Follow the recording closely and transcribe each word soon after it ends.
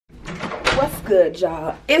good,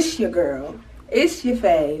 y'all? It's your girl. It's your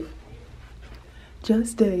fave.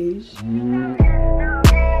 Jst Dej.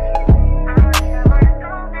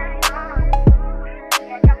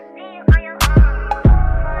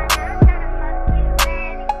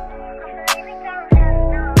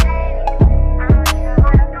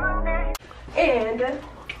 And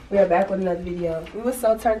we are back with another video. We was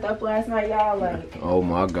so turned up last night, y'all. Like, oh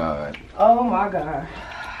my god. Oh my god.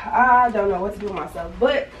 I don't know what to do with myself,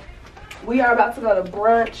 but we are about to go to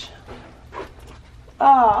brunch. Oh,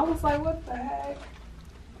 I was like, what the heck?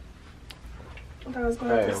 I thought I was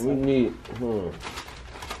going to we need.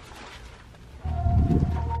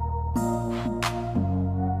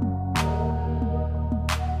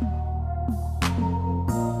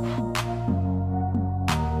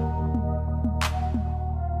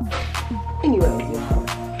 Anyways, y'all,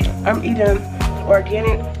 I'm eating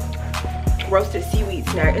organic roasted seaweed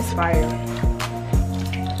snack. It's fire.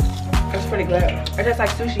 It's pretty good. I just like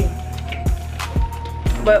sushi.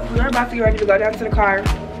 But we're about to get ready to go down to the car.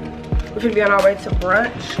 We're gonna be on our way to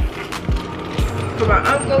brunch for my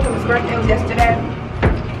uncle, because his birthday was yesterday.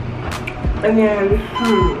 And then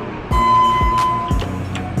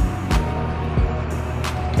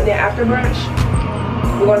after brunch,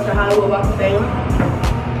 we're going to the Hollywood Walk of Fame,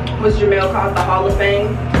 which Jamel calls the Hall of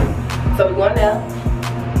Fame. So we're going there.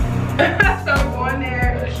 So we're going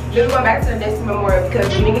there. Then we're going back to the Dixie Memorial because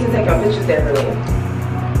we didn't get to take our pictures there really.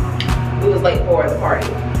 We was late for the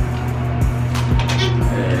party.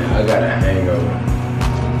 Man, I got a hangover.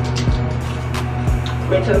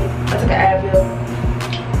 Me too. I took an Advil.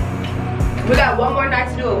 We got one more night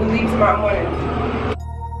to do it. We leave tomorrow morning.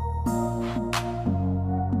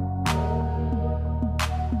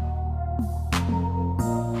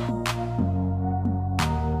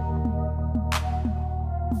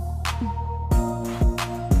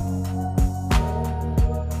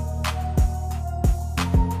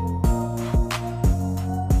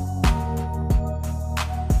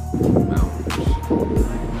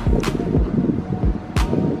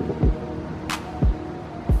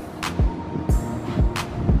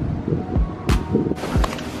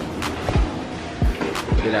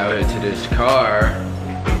 Get out here to this car.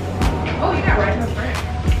 Oh, you got right in front.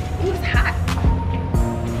 Ooh, it's hot.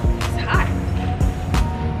 It's hot.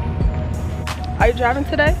 Are you driving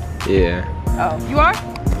today? Yeah. Oh, you are?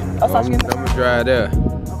 Oh, I'm gonna drive there.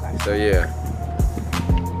 Okay. So yeah.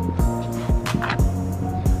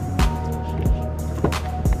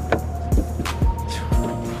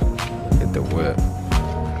 Hit the whip.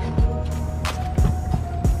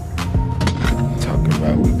 Talking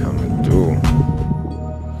about we coming through.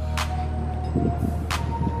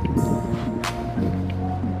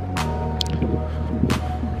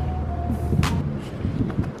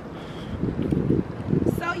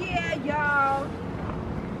 So yeah, y'all.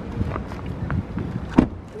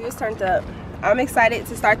 We just turned up. I'm excited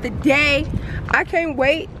to start the day. I can't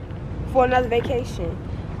wait for another vacation.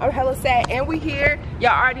 I'm hella sad. And we here.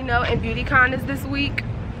 Y'all already know, and BeautyCon is this week.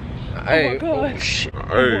 Hey, oh my gosh. Hey,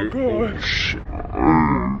 oh my gosh.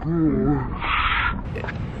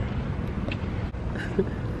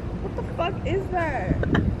 What the fuck is that?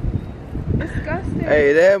 Disgusting.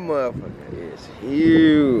 Hey, that motherfucker is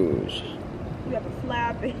huge. You have a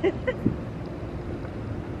flapping.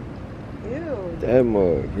 Ew. That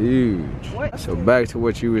mug huge. What? So back to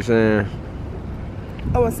what you were saying.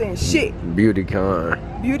 I wasn't saying shit. BeautyCon.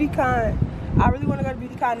 BeautyCon. I really want to go to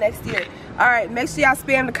BeautyCon next year. All right, make sure y'all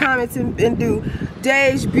spam the comments and do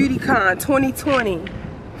Dej BeautyCon 2020.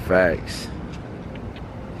 Facts.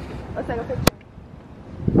 Let's take a picture.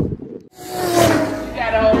 You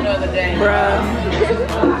got a whole nother day. Bruh.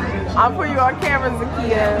 I'll put you on camera,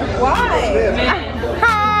 Zakia. Why?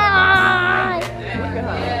 Hi. Look at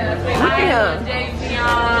her. Look at him.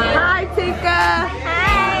 Hi, Tika.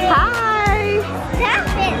 Hi.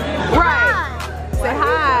 Right. Say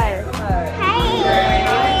hi.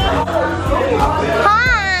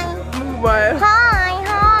 Move, boy.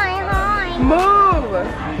 Move.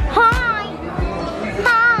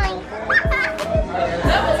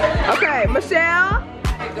 Okay, Michelle.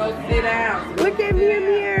 Go sit down. Look at me in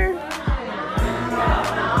here.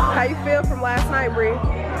 How you feel from last night, Bree?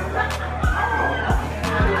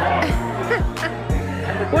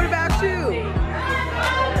 What about you?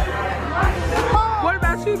 What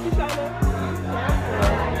about you, Kishana?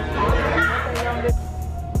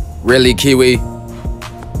 Really, Kiwi?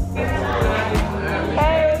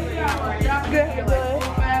 Hey. Good.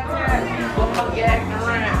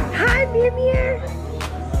 Hi, Mimir.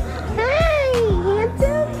 Hi,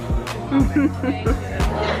 handsome.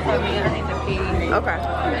 Okay.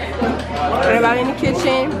 Everybody in the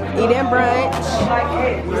kitchen, eating brunch.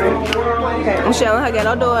 Michelle and her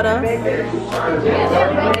ghetto daughter.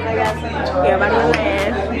 Everybody in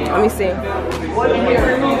land. Let me see.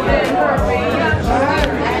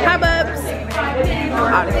 Hi, Bubs.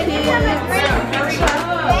 All the kids.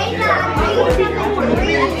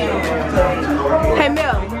 Hey,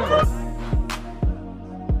 Mel.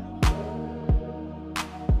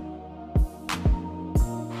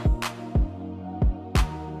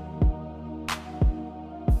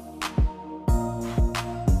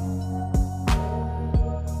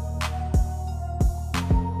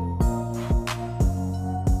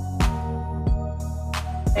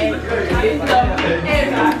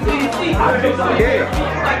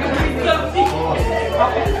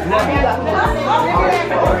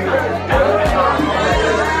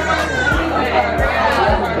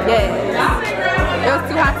 Yes. It was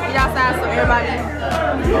too hot to eat outside, so everybody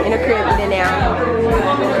in the crib eating now.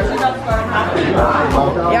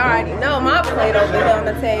 Y'all already know my plate over there on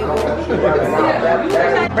the table.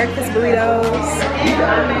 Breakfast burritos.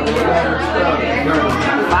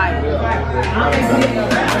 Fire.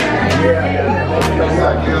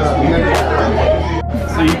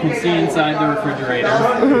 So you can see inside the refrigerator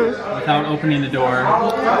without opening the door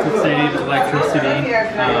to save electricity, keep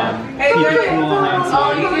it cool on the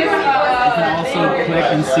inside. You can also click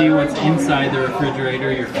and see what's inside the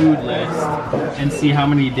refrigerator, your food list, and see how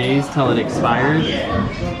many days till it expires.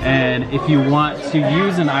 And if you want to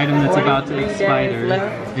use an item that's about to expire,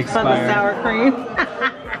 Sour cream.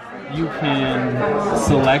 you can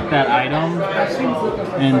select that item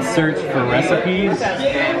and search for recipes,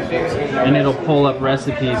 and it'll pull up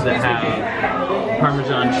recipes that have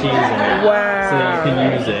Parmesan cheese in it, so that you can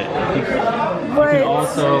use it. You can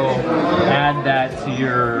also add that to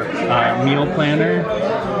your meal planner,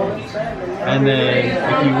 and then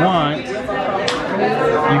if you want,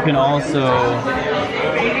 you can also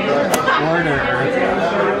order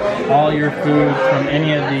all your food from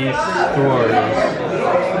any of these stores.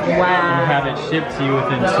 And have it shipped to you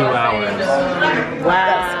within 2 hours.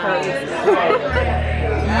 That's crazy.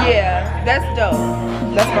 Yeah, that's dope.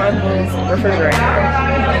 That's my refrigerator.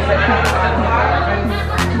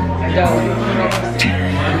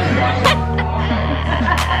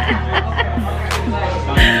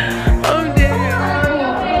 I'm dead.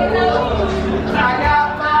 I got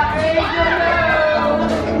my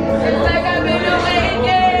it's like I've been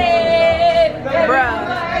awakened. Bruh.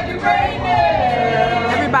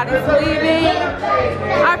 Everybody's leaving.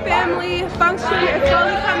 Our family function is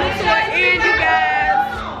slowly coming to an end, you guys.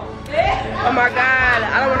 Oh my God, I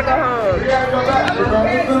don't want to go home.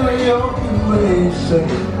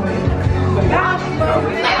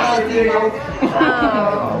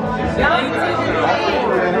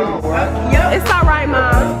 It's all right,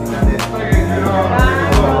 Mom.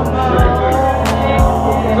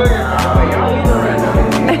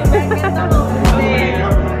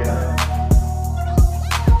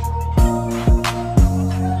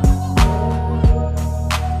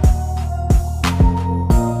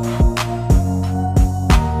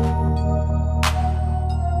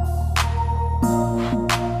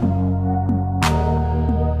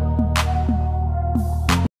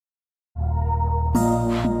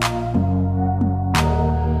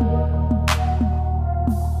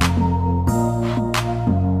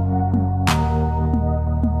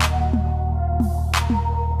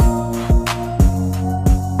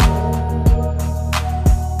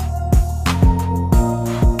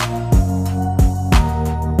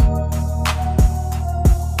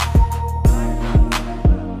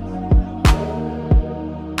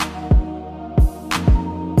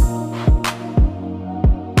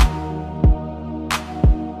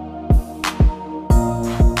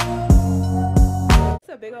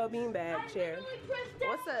 Big old beanbag chair.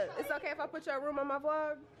 What's up? It's okay if I put your room on my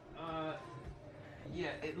vlog? Yeah,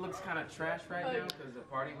 it looks kind of trash right now because the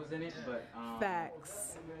party was in it, but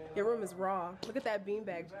Facts. Your room is raw. Look at that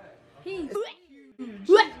beanbag. He's huge.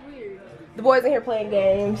 The boys in here playing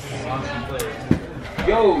games.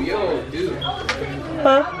 Yo, dude.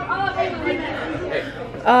 Huh?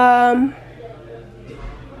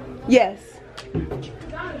 Yes.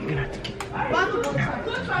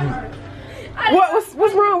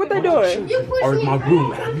 What's wrong? What they doing? Or my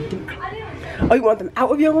room. Oh, you want them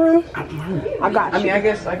out of your room? I got you. I mean, I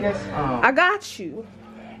guess. I got you.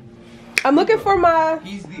 I'm looking for my.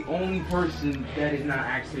 He's the only person that is not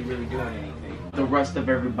actually really doing anything. The rest of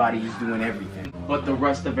everybody is doing everything. But the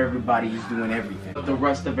rest of everybody is doing everything. But the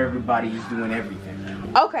rest of everybody is doing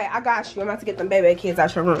everything. Okay, I got you. I'm about to get them baby kids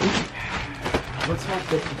out your room. What's wrong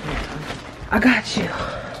with I got you.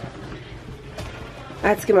 I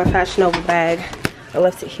had to get my Fashion Nova bag. I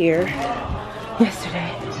left it here yesterday.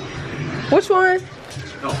 Which one?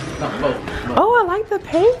 No. Oh, I like the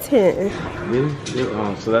painting. Really?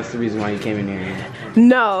 Oh, so that's the reason why you came in here.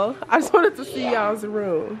 No, I just wanted to see y'all's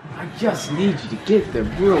room. I just need you to get there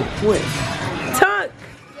real quick. Tunk!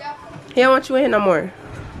 He don't want you in here no more.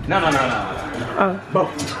 No. Oh.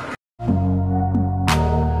 Both.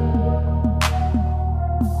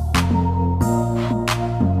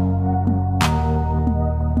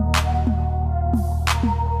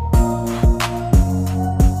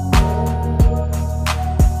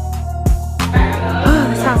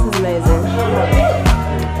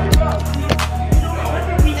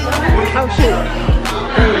 Oh shoot.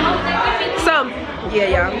 So, yeah,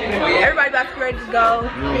 y'all. Everybody about to be ready to go.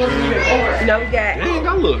 You know, we got Dang,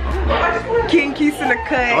 I look. King Keys in the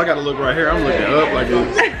cut. Oh, I gotta look right here. I'm looking up like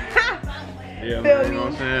this. Yeah, man, you know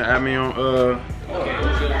what I'm saying? Add me on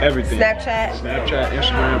everything. Snapchat,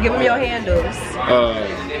 Instagram. give them your handles.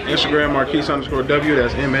 Instagram Marquise_W.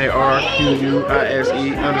 That's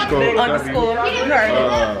MARQUISE_W. Underscore. You heard it.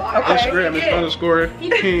 Okay. Instagram is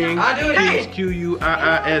 _King Keys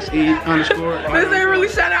QUIISE_. This ain't really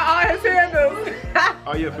shout out all his handles.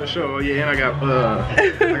 Oh yeah, for sure. Oh yeah, and I got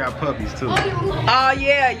puppies too. Oh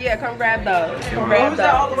yeah, come grab those. Come grab those.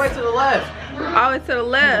 All the way to the left. All the way to the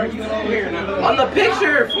left. On the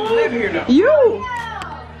picture, who live here now? You.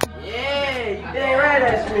 Yeah, you dang right,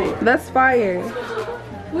 that's me. That's fire.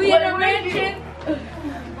 We in a mansion.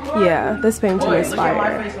 Yeah, this painting is Look at my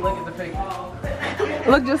fire. face and look at the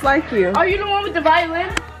picture. Look just like you. Are you the one with the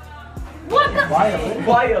violin? What the?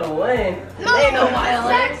 Violin? No, ain't no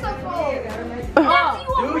violin. Saxophone.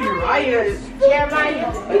 Dude, you're right.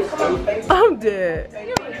 I'm dead.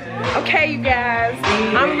 Okay, you guys.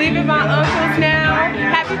 I'm leaving my uncle's now.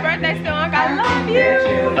 Happy birthday, still, Uncle. I love you.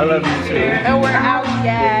 I love you too. And we're out,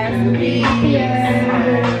 guys.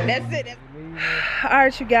 That's it.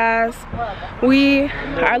 Alright, you guys. We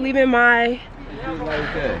are leaving my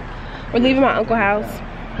uncle's house.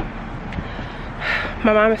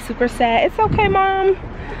 My mom is super sad. It's okay, Mom.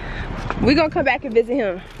 We're gonna come back and visit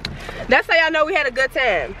him. That's how y'all know we had a good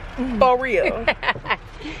time. For real.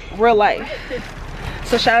 Real life.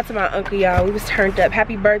 So shout out to my uncle, y'all. We was turned up.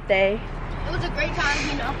 Happy birthday. It was a great time,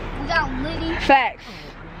 you know. We got litty. Facts.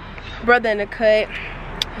 Brother in the cut.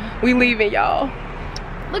 We leaving, y'all.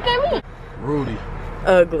 Look at me. Rudy.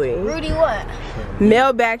 Ugly. Rudy what?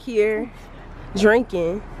 Mel back here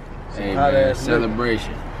drinking. Hey man,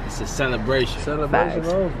 celebration. It's a celebration. Facts.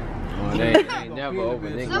 Oh, they ain't never over,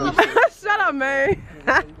 nigga. Shut up, man.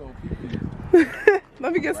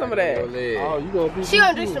 Let me get some of that. She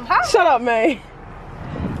gonna drink some hot. Shut up, man.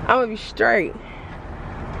 I'm gonna be straight.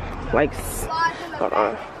 Like, hold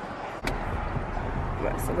on.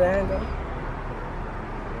 That's the angle.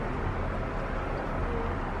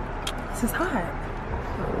 This is hot.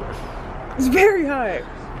 It's very hot.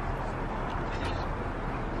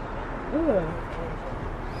 Ugh.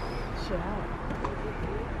 Shit hot.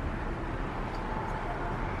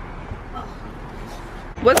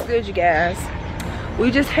 What's good, you guys?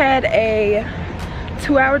 We just had a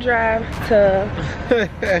 2-hour drive to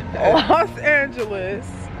Los Angeles.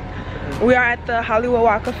 We are at the Hollywood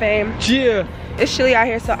Walk of Fame. Yeah. It's chilly out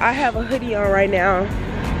here, so I have a hoodie on right now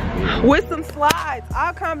with some slides.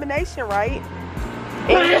 All combination, right?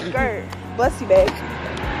 And a skirt. Bless you, babe.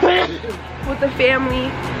 With the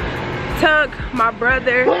family. Tunk, my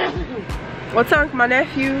brother. Well, Tunk, my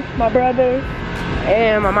nephew, my brother,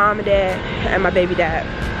 and my mom and dad, and my baby dad.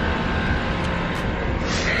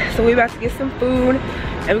 So we about to get some food,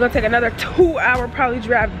 and we're gonna take another 2-hour probably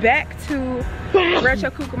drive back to Rancho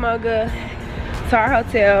Cucamonga to our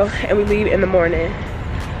hotel, and we leave in the morning.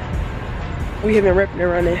 We have been ripping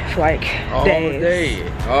and running for like days. Day.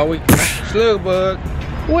 All week. Slug bug.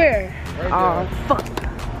 Where? Oh, fuck.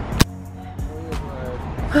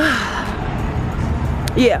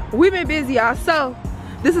 Yeah, we've been busy, y'all. So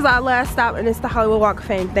this is our last stop, and it's the Hollywood Walk of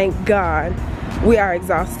Fame. Thank God. We are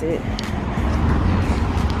exhausted.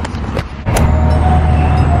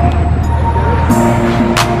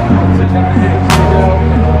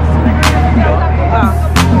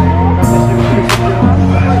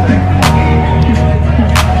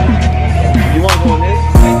 You want to go on this?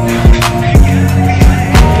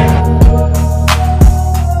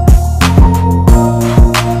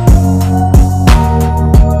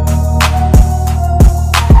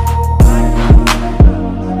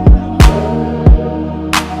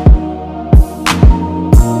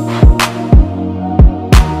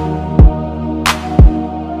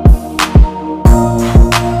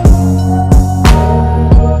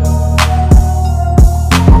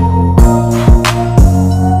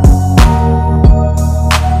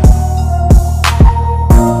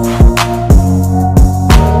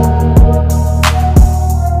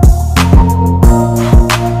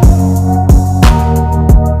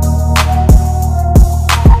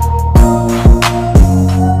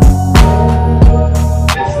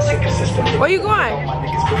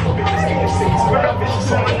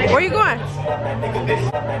 Where you going?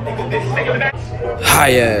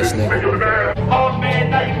 High ass nigga.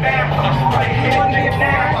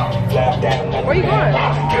 Where you going? I'm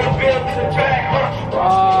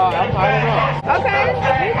high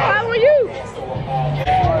Okay, how are you?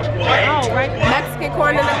 Oh, right. Mexican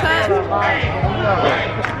corn in the cup.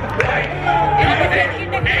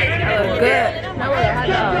 That looks good.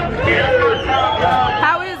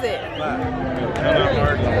 How is it?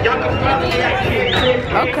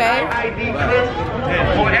 Okay.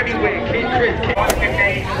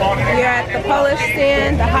 We're at the Polish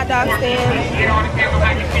stand, the hot dog stand.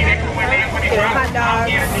 Get hot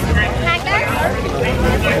dogs.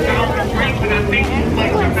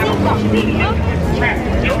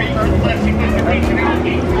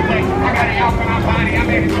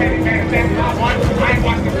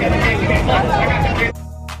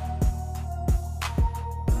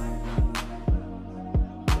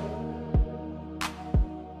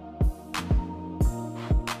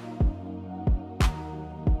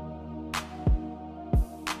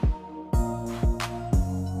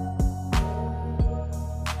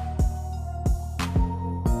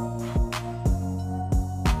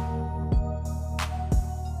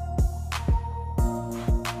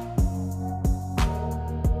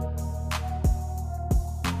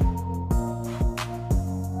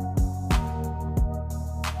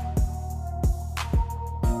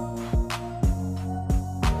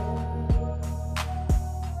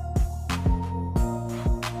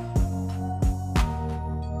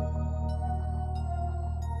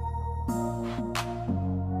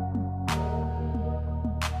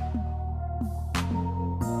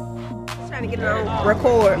 Trying to get it on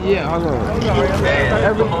record. Yeah, hold on.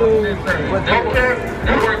 Everything.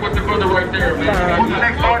 That work with the brother right there, man. Who's the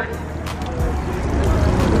next artist?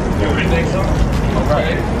 You think so?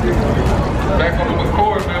 Alright. Back on the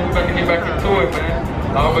record, man. We about to get back into it, man.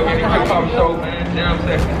 We're getting hip hop show, man. Jam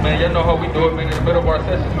sessions, man. Y'all know how we do it, man. In the middle of our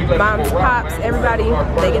sessions, we let Moms, people rock, pops, man. everybody,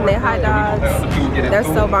 they getting their hot dogs. They're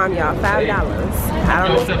so bomb, y'all. $5. I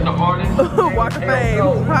don't know. Walk of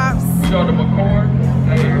Fame, pops. We go to record.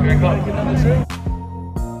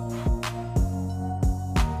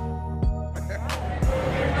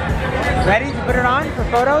 Ready to put it on for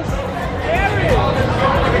photos?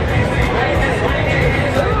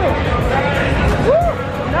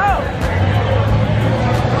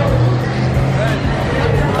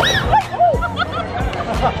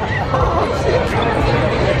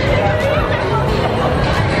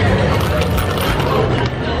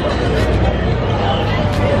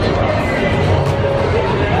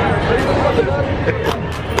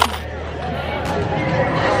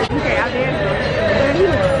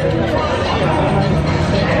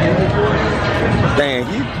 Dang,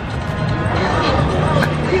 He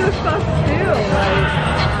was so still.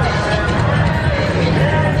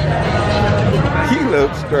 he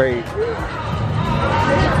looks straight.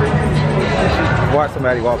 Watch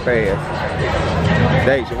somebody walk past.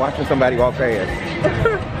 Dej, you're watching somebody walk past.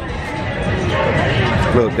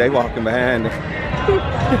 Look, they walking behind them.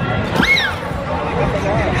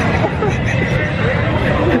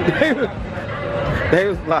 they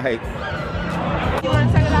was like, You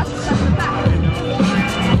want to turn it off and stuff in the back?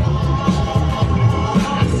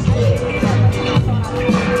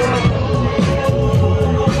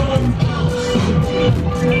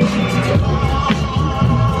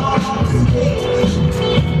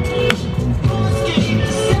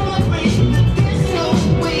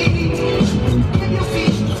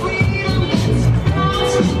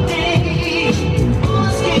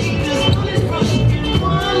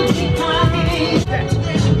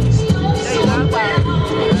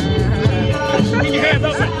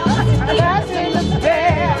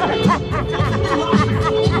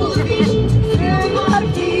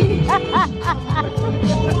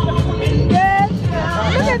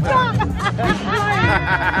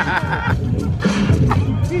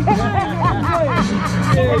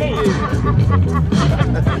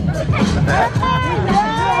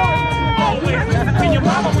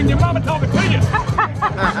 When your mama talking to you,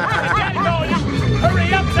 daddy call you.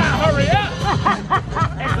 Hurry up, child, hurry up.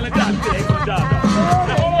 Excellent job, kid. Excellent job,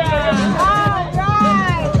 dog.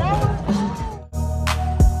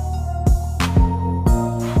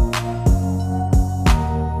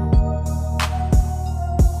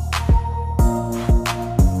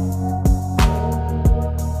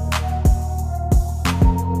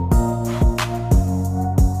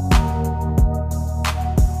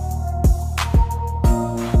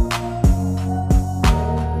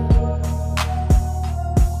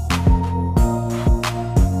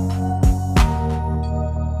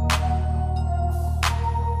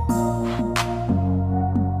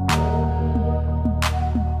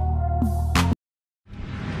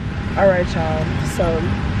 Alright, y'all. So,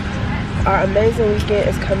 our amazing weekend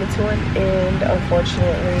is coming to an end,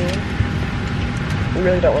 unfortunately. We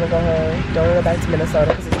really don't want to go home. Don't want to go back to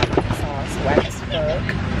Minnesota because it's weak sauce. Whack as fuck.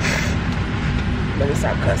 Let me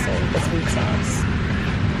stop cussing. It's weak sauce.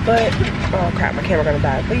 But, oh crap, my camera gonna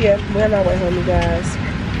die. But yeah, we're on our way home, you guys.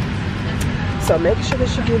 So make sure that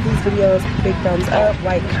you give these videos a big thumbs up,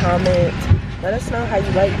 like, comment. Let us know how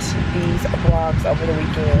you liked these vlogs over the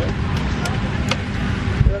weekend.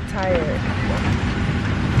 You look tired.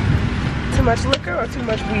 Too much liquor or too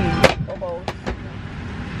much weed? Or both?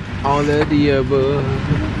 All of the above.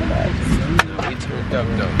 We turned up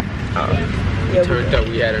though. Yeah, we turned up.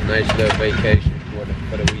 We had a nice little vacation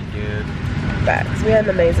for the weekend. Facts. We had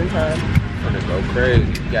an amazing time. Gonna go crazy.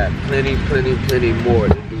 We got plenty more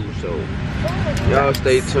to do. So y'all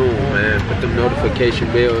stay tuned, man. Put them notification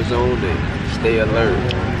bells on and stay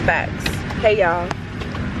alert. Facts. Hey y'all.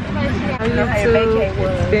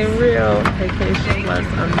 It's been real. Vacation was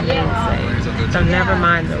amazing. So never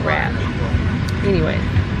mind the rap. Anyway,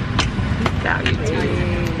 peace out,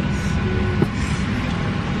 YouTube.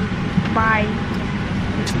 Bye.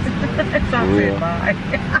 Bye.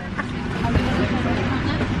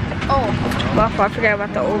 Oh, well, I forgot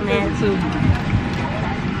about the old man too.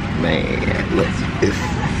 Man, look, it's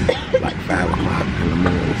like 5 o'clock in the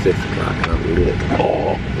morning, 6 o'clock, and I'm lit.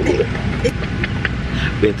 Oh, lit.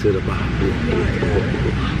 Been to the bar.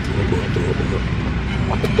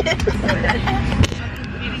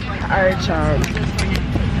 Alright, y'all.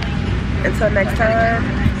 Until next time.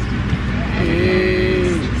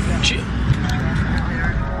 Chill.